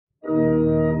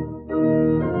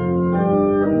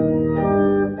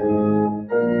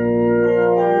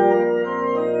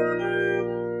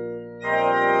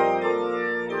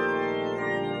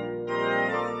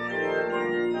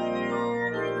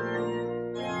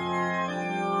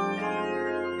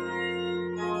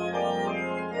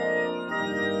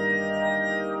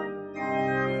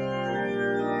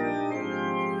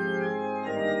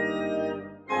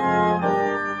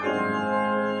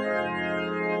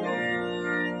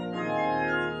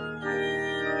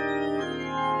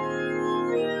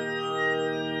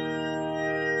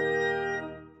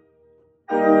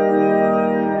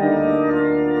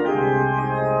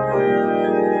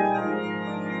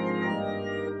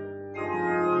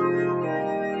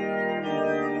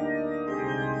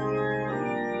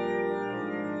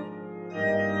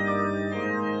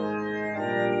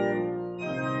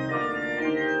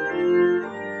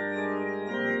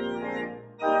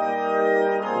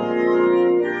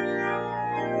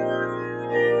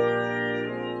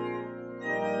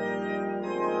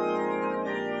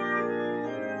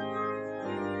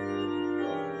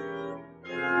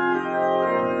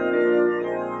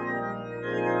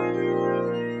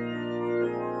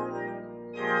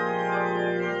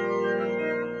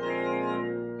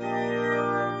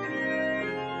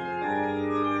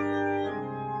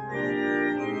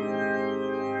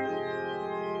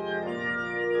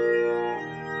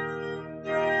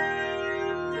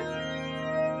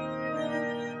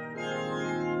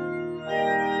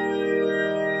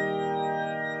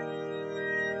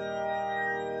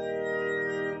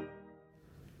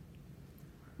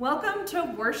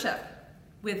worship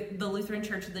with the Lutheran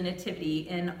Church of the Nativity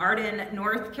in Arden,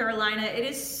 North Carolina. It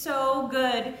is so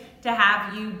good to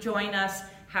have you join us,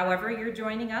 however you're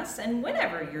joining us and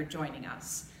whenever you're joining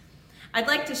us. I'd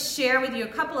like to share with you a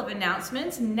couple of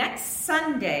announcements. Next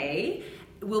Sunday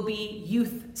will be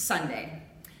Youth Sunday.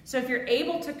 So if you're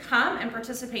able to come and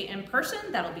participate in person,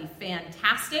 that'll be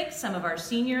fantastic. Some of our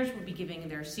seniors will be giving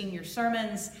their senior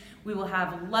sermons. We will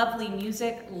have lovely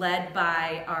music led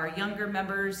by our younger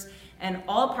members, and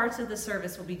all parts of the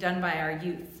service will be done by our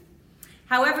youth.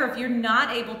 However, if you're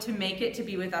not able to make it to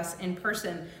be with us in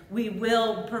person, we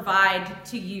will provide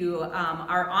to you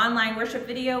our online worship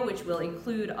video, which will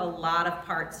include a lot of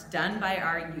parts done by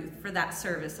our youth for that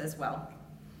service as well.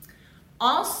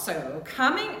 Also,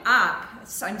 coming up,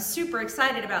 so I'm super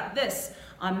excited about this,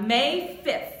 on May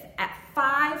 5th at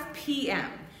 5 p.m.,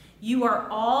 you are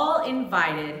all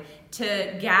invited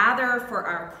to gather for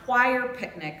our choir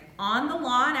picnic on the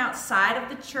lawn outside of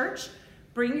the church.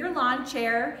 Bring your lawn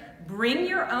chair, bring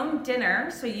your own dinner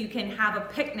so you can have a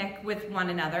picnic with one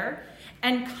another,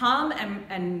 and come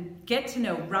and get to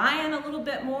know Ryan a little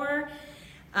bit more,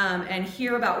 and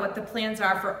hear about what the plans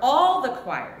are for all the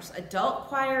choirs, adult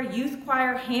choir, youth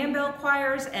choir, handbell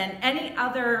choirs, and any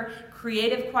other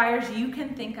creative choirs you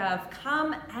can think of.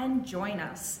 Come and join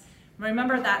us.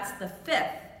 Remember, that's the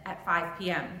 5th at 5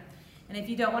 p.m. And if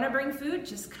you don't want to bring food,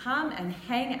 just come and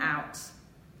hang out.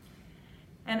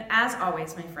 And as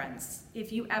always, my friends,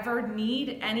 if you ever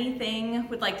need anything,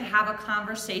 would like to have a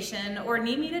conversation, or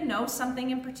need me to know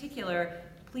something in particular,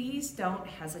 please don't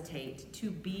hesitate to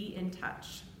be in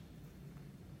touch.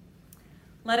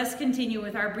 Let us continue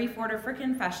with our brief order for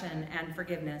confession and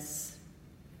forgiveness.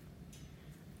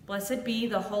 Blessed be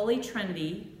the Holy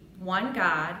Trinity, one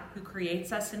God, who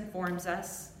creates us and forms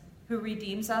us, who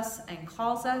redeems us and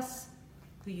calls us,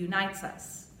 who unites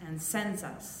us and sends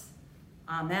us.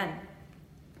 Amen.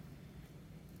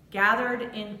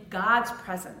 Gathered in God's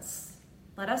presence,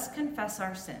 let us confess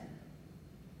our sin.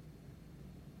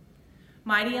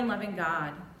 Mighty and loving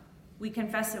God, we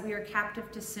confess that we are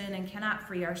captive to sin and cannot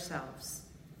free ourselves.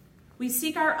 We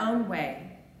seek our own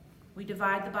way. We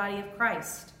divide the body of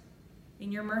Christ.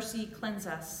 In your mercy, cleanse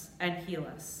us and heal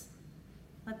us.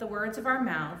 Let the words of our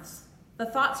mouths, the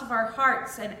thoughts of our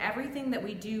hearts, and everything that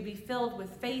we do be filled with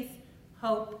faith,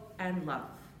 hope, and love.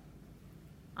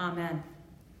 Amen.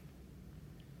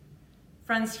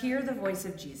 Friends, hear the voice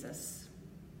of Jesus.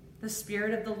 The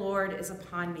Spirit of the Lord is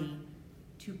upon me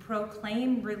to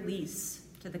proclaim release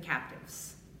to the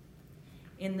captives.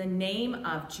 In the name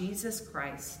of Jesus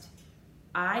Christ,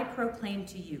 I proclaim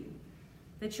to you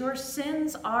that your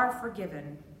sins are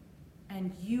forgiven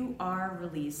and you are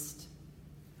released.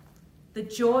 The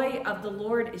joy of the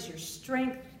Lord is your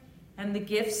strength, and the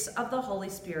gifts of the Holy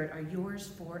Spirit are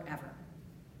yours forever.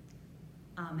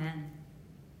 Amen.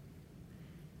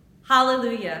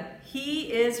 Hallelujah.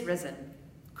 He is risen.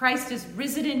 Christ is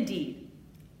risen indeed.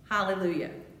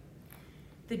 Hallelujah.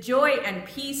 The joy and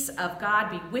peace of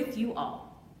God be with you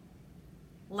all.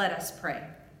 Let us pray.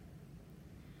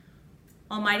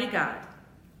 Almighty God,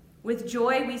 with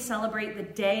joy we celebrate the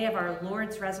day of our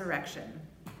Lord's resurrection.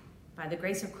 By the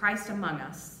grace of Christ among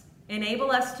us,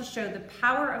 enable us to show the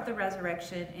power of the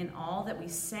resurrection in all that we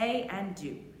say and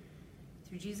do.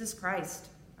 Through Jesus Christ,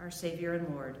 our Savior and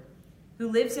Lord,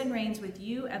 who lives and reigns with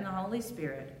you and the Holy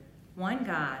Spirit, one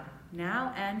God,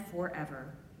 now and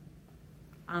forever.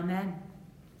 Amen.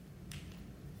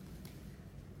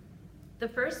 The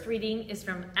first reading is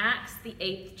from Acts, the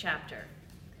 8th chapter.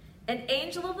 An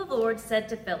angel of the Lord said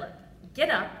to Philip, "Get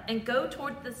up and go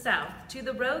toward the south to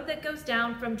the road that goes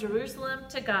down from Jerusalem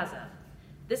to Gaza.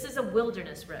 This is a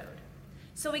wilderness road."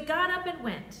 So he got up and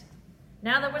went.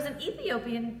 Now there was an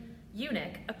Ethiopian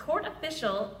eunuch, a court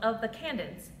official of the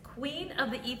Candace, queen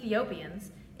of the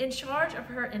Ethiopians, in charge of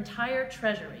her entire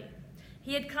treasury.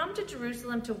 He had come to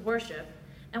Jerusalem to worship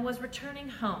and was returning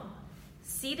home.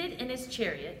 Seated in his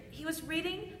chariot, he was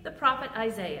reading the prophet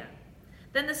Isaiah.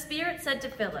 Then the Spirit said to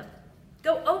Philip,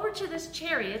 "Go over to this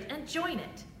chariot and join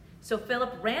it." So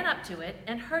Philip ran up to it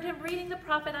and heard him reading the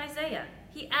prophet Isaiah.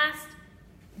 He asked,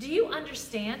 "Do you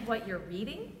understand what you're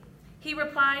reading?" He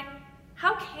replied,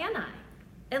 "How can I,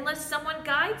 unless someone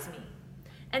guides me?"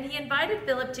 And he invited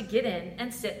Philip to get in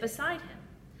and sit beside him.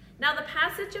 Now the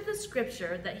passage of the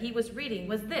scripture that he was reading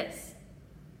was this: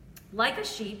 "Like a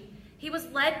sheep, he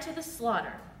was led to the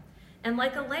slaughter, and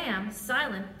like a lamb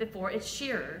silent before its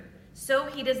shearer, so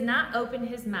he does not open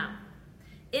his mouth.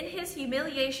 In his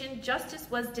humiliation, justice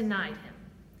was denied him.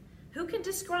 Who can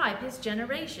describe his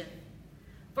generation?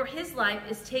 For his life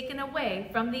is taken away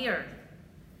from the earth."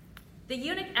 The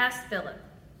eunuch asked Philip,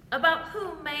 "About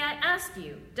whom, may I ask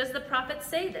you, does the prophet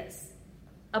say this?"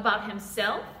 About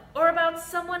himself or about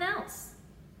someone else?"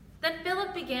 Then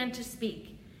Philip began to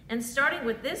speak, and starting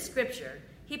with this scripture,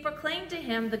 he proclaimed to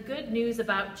him the good news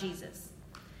about Jesus.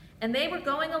 And they were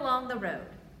going along the road.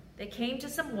 They came to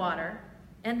some water,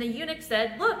 and the eunuch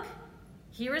said, "Look,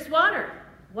 here is water.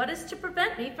 What is to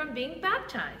prevent me from being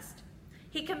baptized?"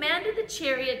 He commanded the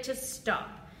chariot to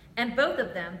stop, and both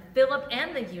of them, Philip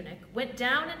and the eunuch, went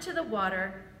down into the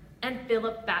water, and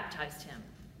Philip baptized him.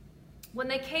 When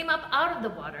they came up out of the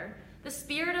water, the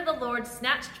Spirit of the Lord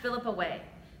snatched Philip away.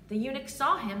 The eunuch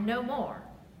saw him no more,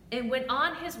 and went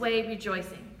on his way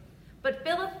rejoicing. But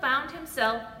Philip found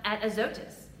himself at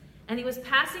Azotus, and he was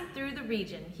passing through the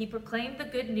region. He proclaimed the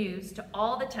good news to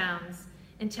all the towns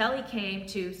until he came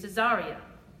to Caesarea.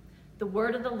 The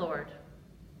word of the Lord.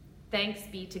 Thanks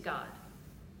be to God.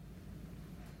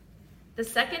 The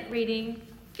second reading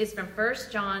is from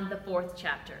 1 John, the 4th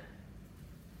chapter.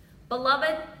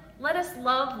 Beloved, let us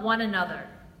love one another,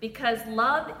 because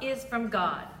love is from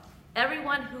God.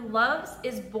 Everyone who loves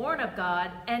is born of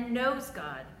God and knows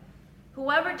God.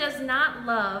 Whoever does not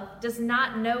love does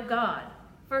not know God,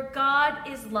 for God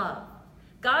is love.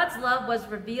 God's love was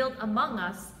revealed among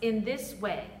us in this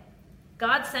way.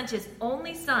 God sent his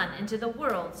only Son into the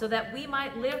world so that we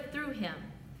might live through him.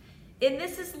 In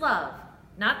this is love,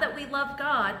 not that we love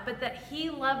God, but that he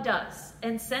loved us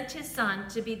and sent his Son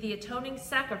to be the atoning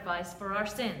sacrifice for our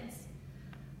sins.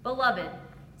 Beloved,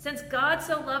 since God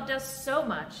so loved us so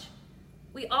much,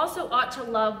 we also ought to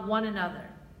love one another.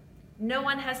 No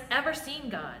one has ever seen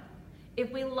God.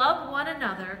 If we love one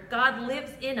another, God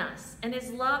lives in us, and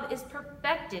his love is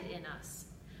perfected in us.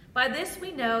 By this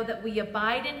we know that we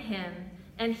abide in him,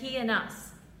 and he in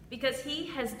us, because he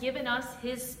has given us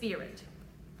his Spirit.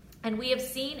 And we have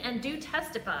seen and do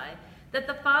testify that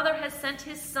the Father has sent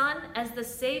his Son as the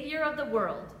Savior of the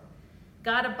world.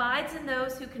 God abides in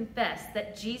those who confess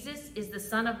that Jesus is the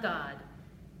Son of God,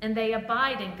 and they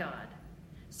abide in God.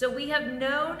 So we have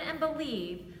known and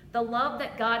believed the love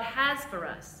that God has for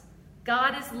us.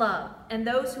 God is love, and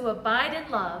those who abide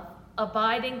in love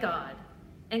abide in God,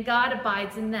 and God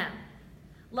abides in them.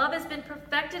 Love has been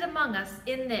perfected among us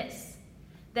in this,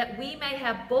 that we may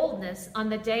have boldness on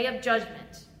the day of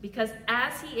judgment, because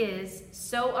as he is,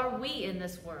 so are we in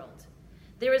this world.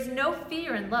 There is no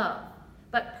fear in love,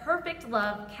 but perfect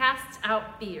love casts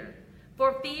out fear,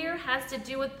 for fear has to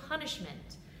do with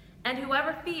punishment, and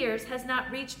whoever fears has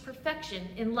not reached perfection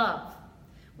in love.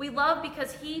 We love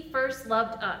because he first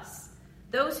loved us.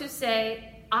 Those who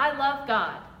say, "I love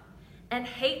God," and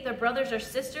hate their brothers or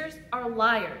sisters are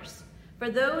liars. For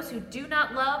those who do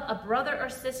not love a brother or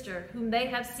sister whom they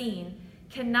have seen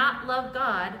cannot love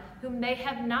God whom they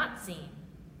have not seen.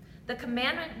 The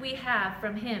commandment we have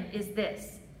from him is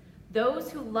this: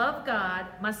 those who love God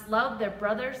must love their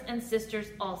brothers and sisters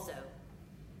also.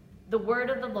 The word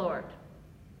of the Lord.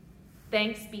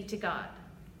 Thanks be to God.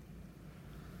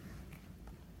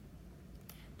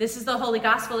 This is the Holy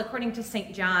Gospel according to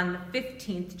St. John, the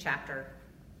 15th chapter.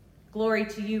 Glory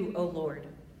to you, O Lord.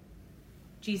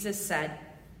 Jesus said,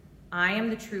 "I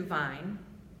am the true vine,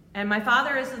 and my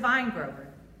Father is the vine grower.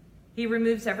 He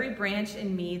removes every branch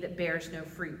in me that bears no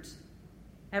fruit.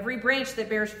 Every branch that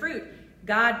bears fruit,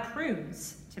 God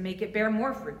prunes to make it bear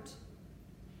more fruit.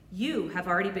 You have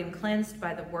already been cleansed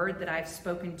by the word that I've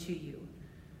spoken to you.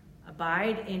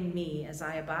 Abide in me as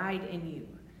I abide in you.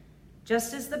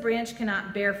 Just as the branch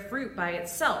cannot bear fruit by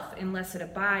itself unless it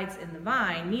abides in the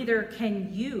vine, neither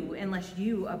can you unless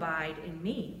you abide in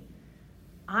me.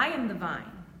 I am the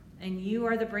vine, and you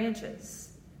are the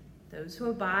branches. Those who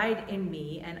abide in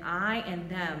me and I in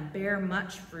them bear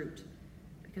much fruit,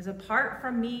 because apart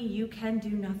from me you can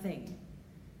do nothing.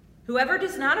 Whoever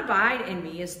does not abide in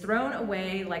me is thrown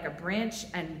away like a branch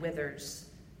and withers.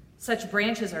 Such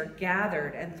branches are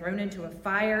gathered and thrown into a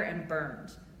fire and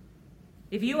burned.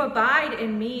 If you abide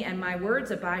in me and my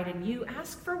words abide in you,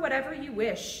 ask for whatever you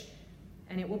wish,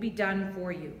 and it will be done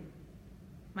for you.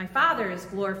 My Father is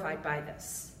glorified by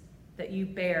this, that you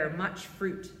bear much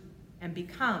fruit and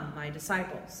become my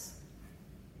disciples."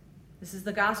 This is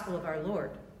the gospel of our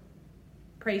Lord.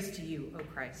 Praise to you, O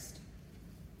Christ.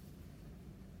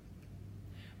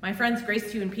 My friends,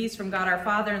 grace to you and peace from God our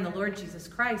Father and the Lord Jesus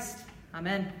Christ.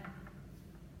 Amen.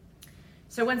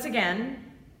 So once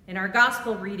again, in our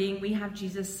gospel reading, we have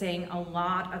Jesus saying a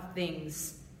lot of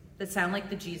things that sound like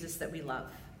the Jesus that we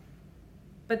love.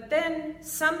 But then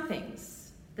some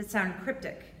things that sound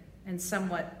cryptic and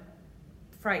somewhat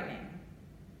frightening.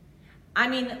 I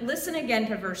mean, listen again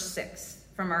to verse 6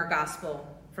 from our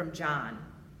gospel from John.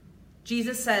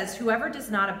 Jesus says, "Whoever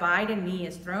does not abide in me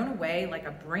is thrown away like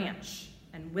a branch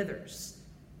and withers.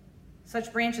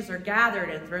 Such branches are gathered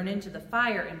and thrown into the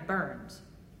fire and burned.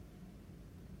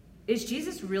 is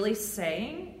Jesus really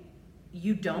saying if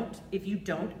you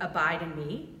don't abide in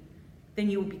me, then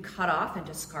you will be cut off and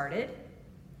discarded?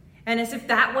 And as if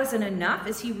that wasn't enough,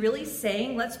 is he really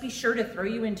saying, let's be sure to throw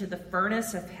you into the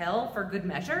furnace of hell for good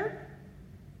measure?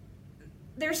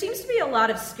 There seems to be a lot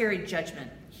of scary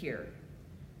judgment here.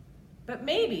 But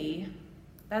maybe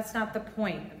that's not the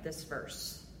point of this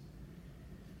verse.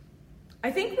 I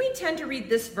think we tend to read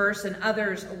this verse and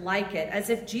others like it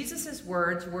as if Jesus'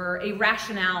 words were a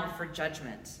rationale for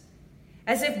judgment.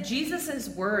 As if Jesus'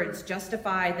 words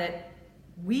justify that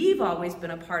we've always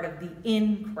been a part of the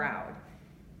in crowd,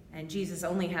 and Jesus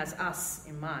only has us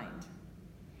in mind.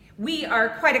 We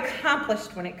are quite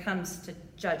accomplished when it comes to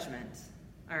judgment,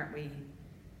 aren't we?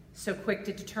 So quick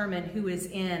to determine who is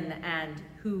in and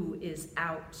who is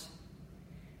out.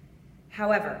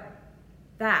 However,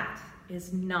 that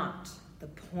is not the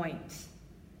point.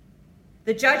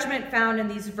 The judgment found in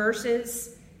these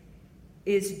verses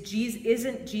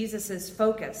isn't Jesus'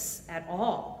 focus at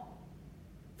all.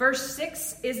 Verse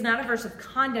 6 is not a verse of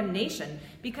condemnation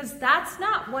because that's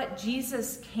not what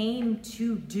Jesus came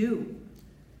to do.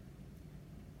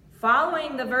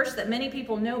 Following the verse that many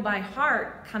people know by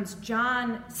heart comes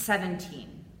John 17,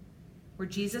 where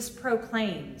Jesus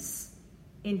proclaims,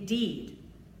 "Indeed,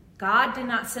 God did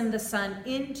not send the Son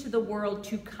into the world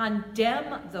to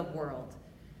condemn the world,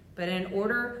 but in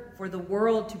order for the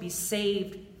world to be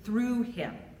saved through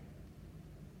him."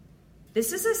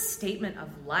 This is a statement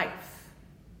of life.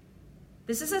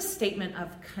 This is a statement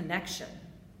of connection.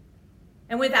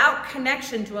 And without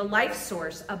connection to a life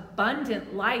source,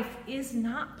 abundant life is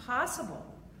not possible.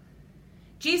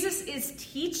 Jesus is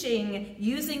teaching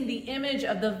using the image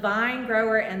of the vine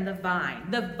grower and the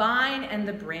vine and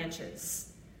the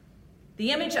branches.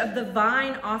 The image of the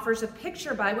vine offers a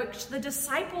picture by which the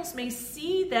disciples may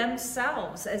see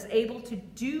themselves as able to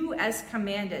do as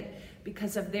commanded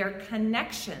because of their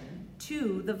connection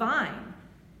to the vine.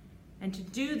 And to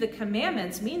do the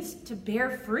commandments means to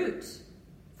bear fruit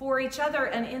for each other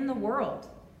and in the world.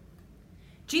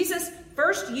 Jesus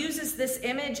first uses this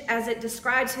image as it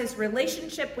describes his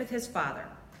relationship with his Father,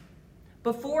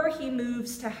 before he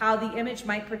moves to how the image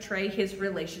might portray his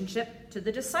relationship to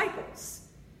the disciples.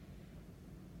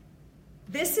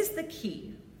 This is the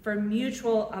key for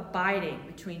mutual abiding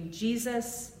between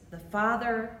Jesus, the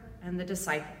Father, and the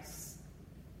disciples,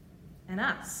 and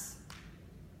us.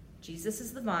 Jesus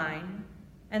is the vine,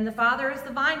 and the Father is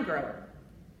the vine grower.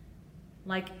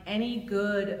 Like any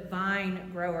good vine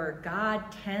grower,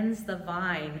 God tends the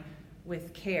vine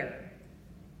with care,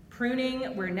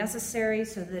 pruning where necessary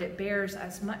so that it bears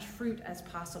as much fruit as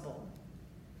possible.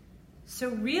 So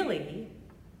really,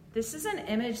 this is an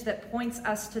image that points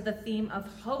us to the theme of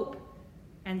hope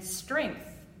and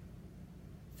strength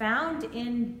found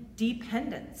in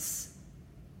dependence.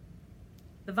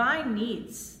 The vine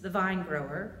needs the vine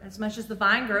grower as much as the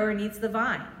vine grower needs the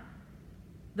vine.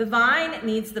 The vine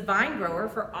needs the vine grower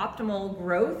for optimal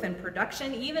growth and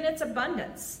production, even its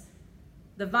abundance.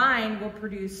 The vine will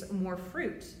produce more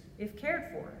fruit if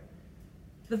cared for.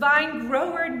 The vine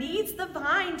grower needs the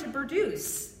vine to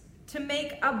produce, to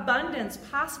make abundance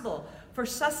possible for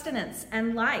sustenance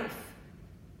and life.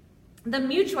 The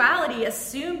mutuality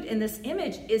assumed in this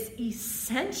image is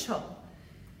essential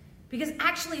because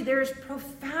actually there's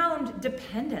profound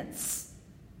dependence,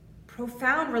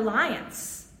 profound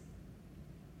reliance.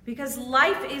 Because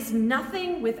life is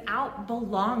nothing without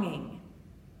belonging,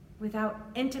 without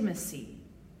intimacy,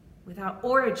 without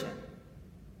origin,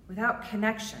 without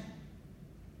connection.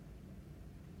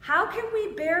 How can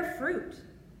we bear fruit?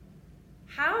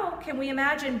 How can we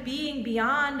imagine being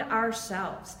beyond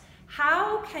ourselves?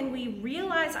 How can we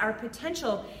realize our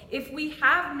potential if we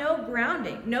have no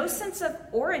grounding, no sense of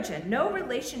origin, no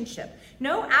relationship,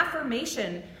 no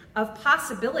affirmation of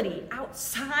possibility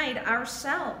outside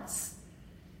ourselves?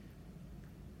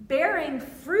 Bearing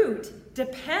fruit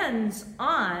depends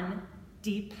on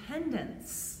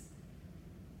dependence.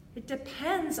 It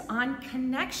depends on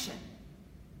connection.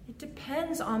 It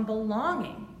depends on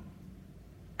belonging.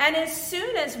 And as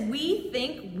soon as we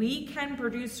think we can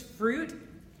produce fruit,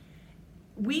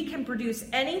 we can produce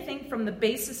anything from the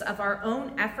basis of our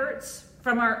own efforts,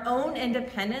 from our own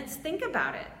independence. Think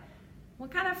about it.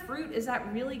 What kind of fruit is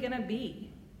that really going to be?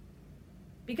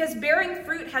 Because bearing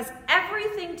fruit has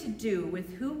everything to do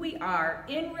with who we are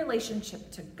in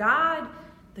relationship to God,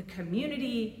 the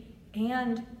community,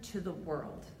 and to the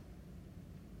world.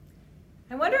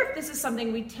 I wonder if this is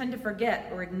something we tend to forget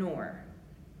or ignore.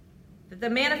 That the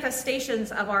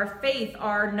manifestations of our faith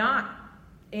are not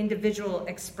individual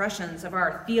expressions of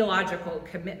our theological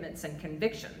commitments and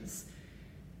convictions,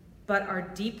 but are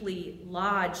deeply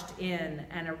lodged in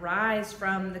and arise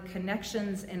from the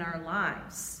connections in our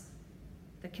lives,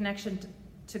 the connection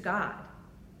to God,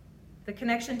 the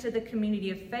connection to the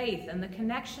community of faith, and the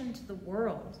connection to the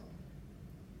world.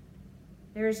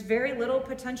 There is very little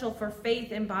potential for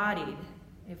faith embodied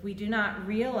if we do not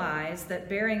realize that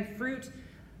bearing fruit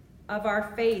of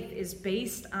our faith is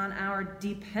based on our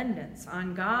dependence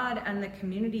on God and the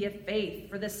community of faith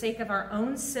for the sake of our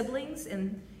own siblings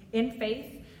in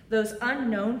faith, those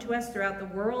unknown to us throughout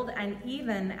the world, and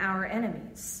even our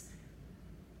enemies.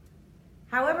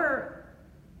 However,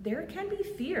 there can be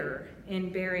fear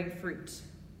in bearing fruit,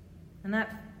 and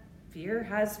that fear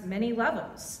has many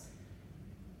levels.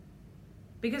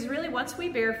 Because really, once we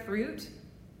bear fruit,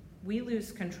 we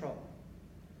lose control.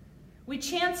 We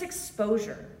chance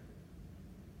exposure.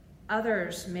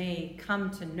 Others may come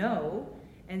to know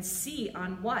and see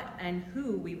on what and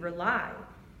who we rely,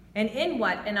 and in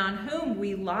what and on whom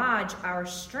we lodge our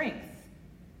strength.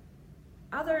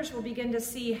 Others will begin to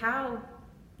see how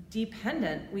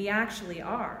dependent we actually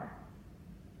are.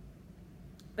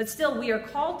 But still, we are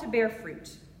called to bear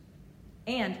fruit,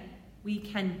 and we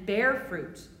can bear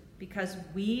fruit because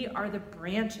we are the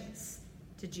branches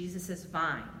to Jesus'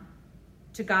 vine,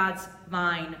 to God's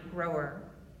vine grower.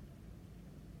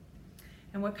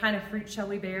 And what kind of fruit shall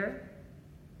we bear?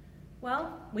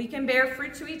 Well, we can bear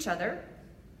fruit to each other,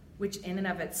 which in and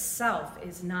of itself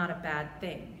is not a bad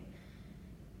thing.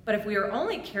 But if we are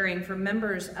only caring for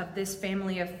members of this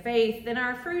family of faith, then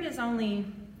our fruit is only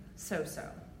so-so.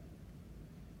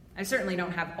 I certainly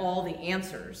don't have all the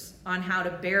answers on how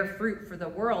to bear fruit for the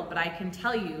world, but I can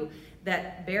tell you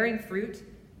that bearing fruit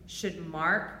should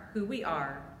mark who we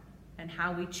are and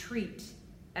how we treat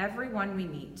everyone we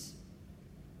meet.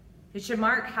 It should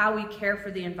mark how we care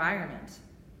for the environment,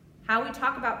 how we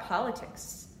talk about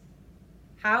politics,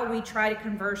 how we try to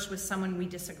converse with someone we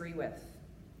disagree with.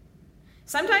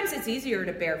 Sometimes it's easier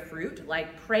to bear fruit,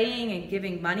 like praying and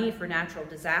giving money for natural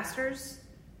disasters.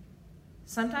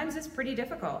 Sometimes it's pretty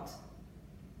difficult,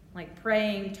 like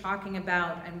praying, talking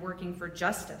about, and working for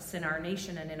justice in our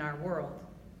nation and in our world.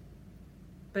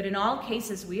 But in all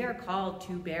cases, we are called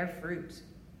to bear fruit.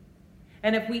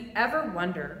 And if we ever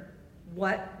wonder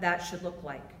what that should look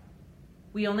like,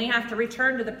 we only have to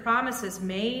return to the promises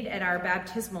made at our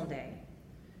baptismal day,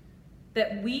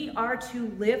 that we are to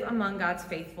live among God's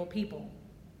faithful people.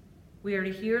 We are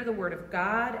to hear the word of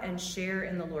God and share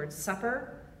in the Lord's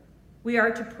Supper. We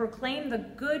are to proclaim the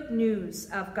good news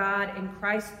of God in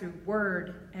Christ through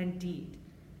word and deed.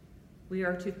 We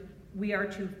are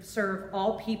to serve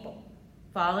all people,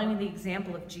 following the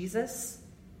example of Jesus,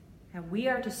 and we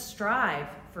are to strive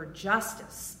for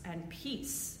justice and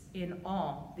peace in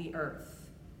all the earth.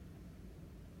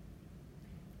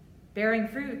 Bearing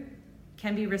fruit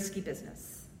can be risky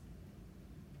business.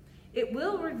 It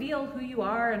will reveal who you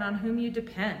are and on whom you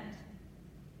depend.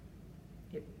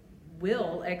 It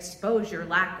will expose your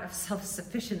lack of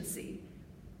self-sufficiency.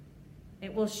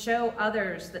 It will show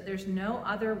others that there's no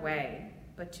other way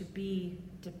but to be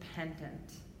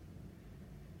dependent.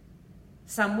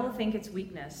 Some will think it's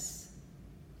weakness.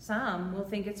 Some will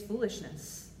think it's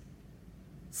foolishness.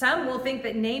 Some will think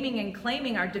that naming and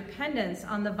claiming our dependence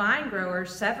on the vine grower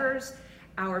severs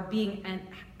our being and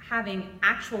having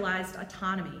actualized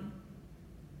autonomy.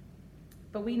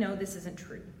 But we know this isn't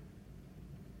true.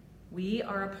 We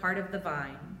are a part of the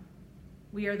vine.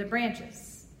 We are the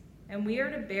branches, and we are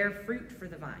to bear fruit for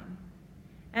the vine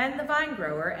and the vine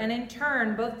grower, and in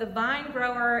turn, both the vine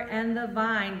grower and the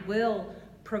vine will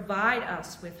provide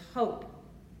us with hope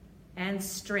and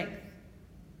strength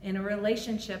in a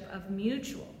relationship of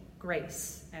mutual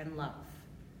grace and love.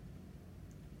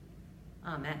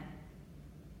 Amen.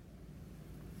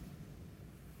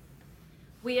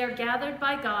 We are gathered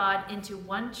by God into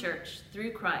one church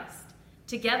through Christ.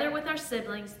 Together with our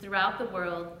siblings throughout the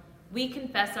world, we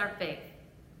confess our faith.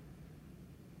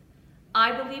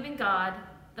 I believe in God,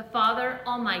 the Father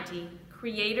Almighty,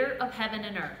 creator of heaven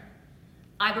and earth.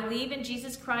 I believe in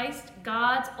Jesus Christ,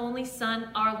 God's only Son,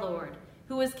 our Lord,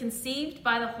 who was conceived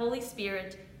by the Holy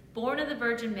Spirit, born of the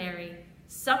Virgin Mary,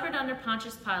 suffered under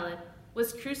Pontius Pilate,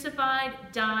 was crucified,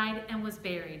 died, and was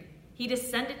buried. He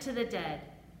descended to the dead.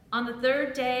 On the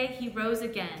third day, he rose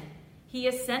again. He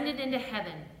ascended into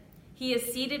heaven. He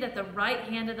is seated at the right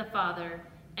hand of the Father,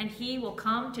 and he will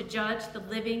come to judge the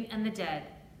living and the dead.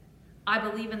 I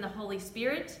believe in the Holy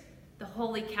Spirit, the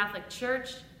Holy Catholic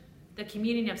Church, the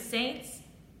communion of saints,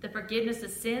 the forgiveness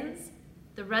of sins,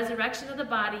 the resurrection of the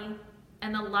body,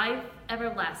 and the life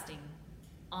everlasting.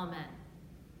 Amen.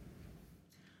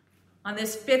 On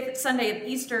this fifth Sunday of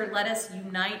Easter, let us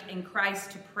unite in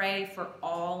Christ to pray for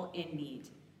all in need.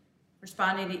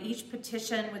 responding to each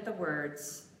petition with the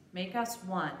words, "Make us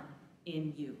one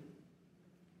in you."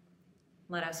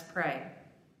 Let us pray.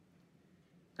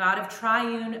 God of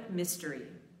triune mystery,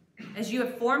 as you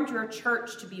have formed your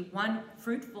church to be one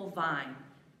fruitful vine,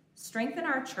 strengthen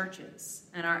our churches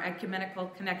and our ecumenical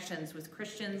connections with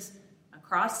Christians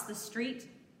across the street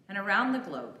and around the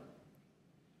globe.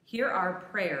 Hear our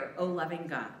prayer, O loving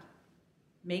God.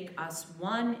 Make us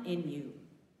one in you.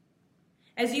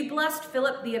 As you blessed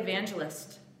Philip the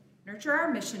evangelist, nurture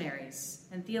our missionaries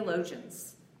and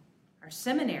theologians, our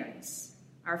seminaries,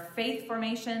 our faith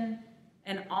formation,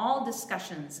 and all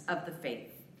discussions of the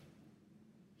faith.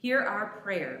 Hear our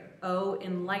prayer, O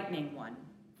enlightening one.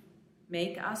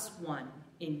 Make us one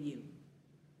in you.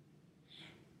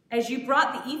 As you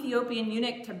brought the Ethiopian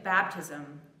eunuch to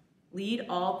baptism, lead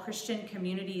all Christian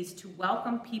communities to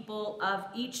welcome people of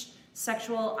each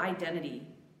sexual identity,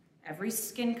 every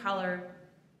skin color,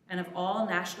 and of all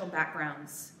national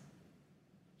backgrounds.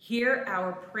 Hear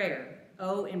our prayer,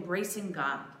 O embracing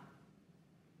God.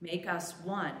 Make us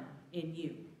one in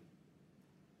you.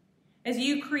 As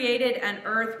you created an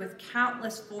earth with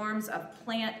countless forms of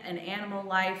plant and animal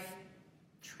life,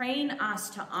 train us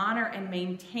to honor and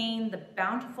maintain the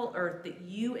bountiful earth that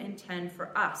you intend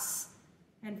for us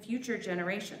and future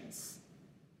generations.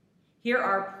 Hear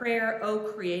our prayer, O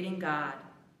creating God.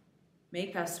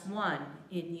 Make us one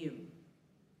in you.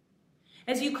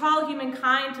 As you call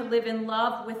humankind to live in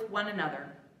love with one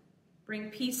another, bring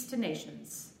peace to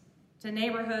nations, to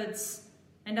neighborhoods,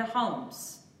 and to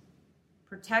homes.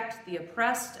 Protect the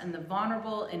oppressed and the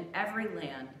vulnerable in every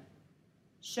land.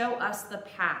 Show us the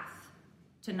path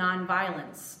to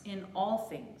nonviolence in all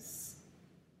things.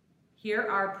 Hear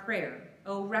our prayer,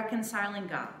 O reconciling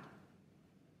God.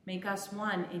 Make us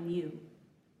one in you.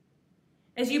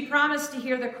 As you promise to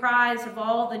hear the cries of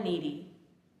all the needy,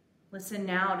 listen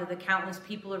now to the countless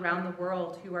people around the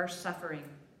world who are suffering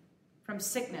from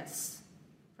sickness,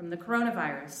 from the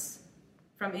coronavirus,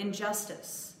 from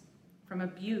injustice, from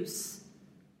abuse,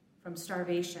 from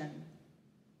starvation.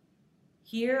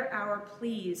 Hear our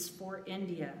pleas for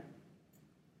India.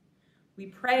 We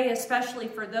pray especially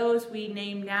for those we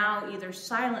name now, either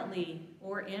silently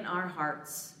or in our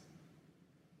hearts.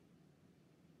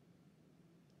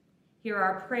 Hear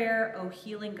our prayer, O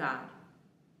healing God.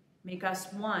 Make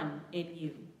us one in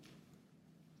you.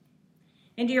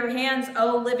 Into your hands,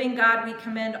 O living God, we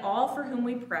commend all for whom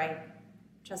we pray,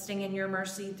 trusting in your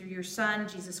mercy through your Son,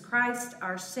 Jesus Christ,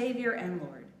 our Savior and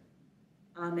Lord.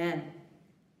 Amen.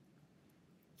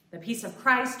 The peace of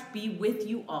Christ be with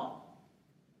you all.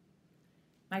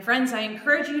 My friends, I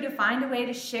encourage you to find a way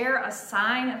to share a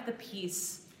sign of the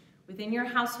peace within your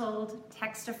household.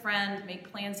 Text a friend,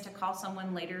 make plans to call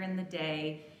someone later in the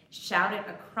day, shout it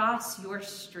across your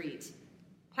street.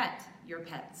 Pet your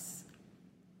pets.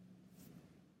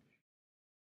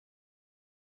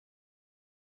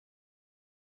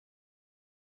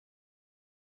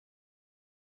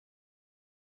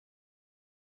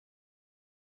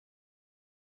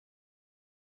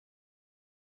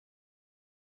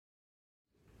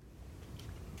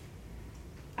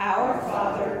 Our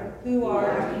Father, who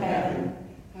art in heaven,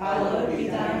 hallowed be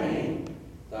thy name.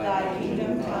 Thy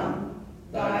kingdom come,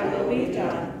 thy will be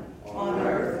done, on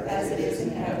earth as it is in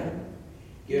heaven.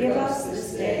 Give us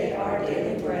this day our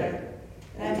daily bread,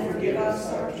 and forgive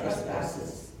us our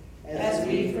trespasses, as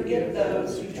we forgive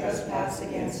those who trespass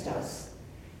against us.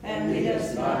 And lead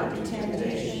us not into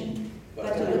temptation,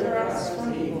 but deliver us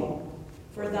from evil.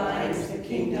 For thine is the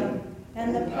kingdom,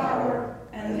 and the power,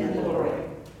 and the glory,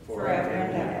 forever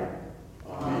and ever.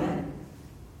 Amen.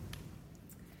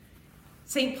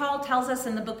 St. Paul tells us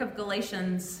in the book of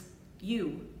Galatians,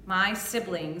 you, my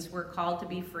siblings, were called to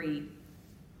be free,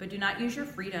 but do not use your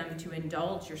freedom to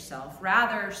indulge yourself.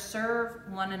 Rather, serve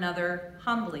one another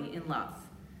humbly in love.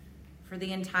 For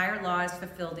the entire law is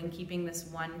fulfilled in keeping this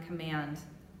one command: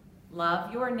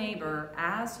 love your neighbor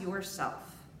as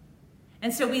yourself.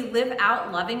 And so we live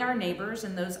out loving our neighbors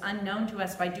and those unknown to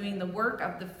us by doing the work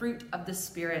of the fruit of the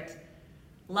Spirit: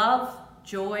 love,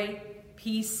 joy,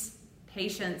 peace,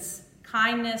 patience,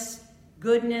 kindness,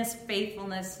 goodness,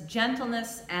 faithfulness,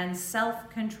 gentleness, and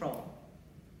self-control.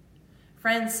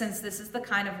 Friends, since this is the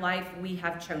kind of life we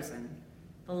have chosen,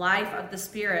 the life of the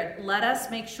Spirit, let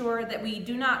us make sure that we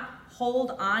do not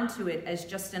hold on to it as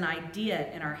just an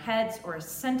idea in our heads or a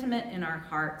sentiment in our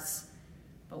hearts,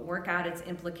 but work out its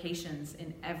implications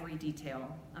in every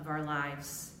detail of our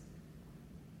lives.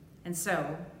 And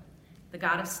so, the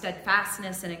God of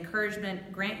steadfastness and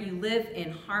encouragement grant you live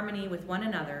in harmony with one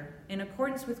another in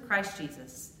accordance with Christ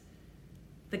Jesus.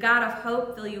 The God of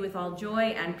hope fill you with all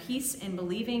joy and peace in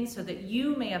believing, so that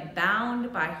you may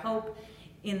abound by hope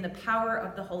in the power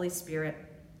of the Holy Spirit.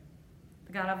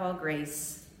 The God of all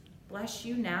grace, bless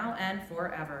you now and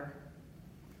forever.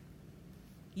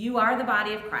 You are the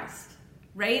body of Christ,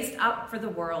 raised up for the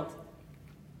world.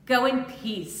 Go in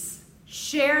peace.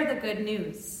 Share the good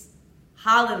news.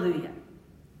 Hallelujah.